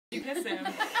You kiss him.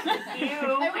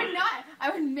 I would not. I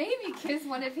would maybe kiss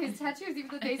one of his tattoos, even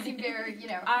though they seem very,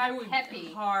 I would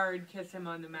peppy. hard kiss him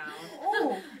on the mouth.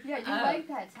 Oh, yeah, you like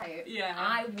that type. Yeah.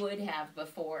 I would have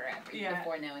before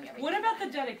knowing everything. What about the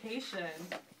dedication?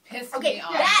 Pissed me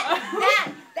off.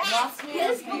 That Lost me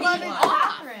his with beloved one.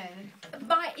 Catherine.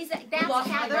 That's Lost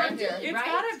my Catherine, right there. It's right?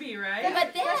 gotta be, right?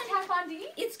 But then That's Kat Von D?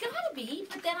 it's gotta be.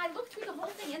 But then I looked through the whole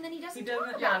thing, and then he doesn't talk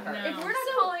doesn't- about her. no. If we're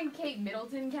not calling Kate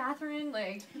Middleton Catherine,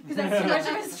 because that's too much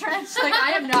of a stretch,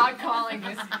 I am not calling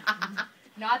this.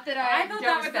 Not that I thought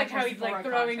that was how he's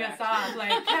throwing us off.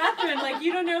 Catherine,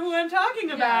 you don't know who I'm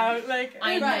talking about.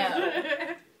 I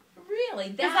know. Really,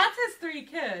 that's his 3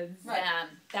 kids. Right.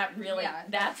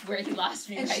 That's where he lost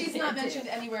me. And right she's there, not too. mentioned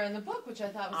anywhere in the book, which I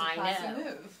thought was a classy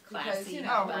move. Classy,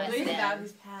 Because, but really then- about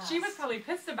his past. She was probably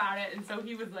pissed about it, and so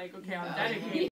he was like, okay, I'll dedicate.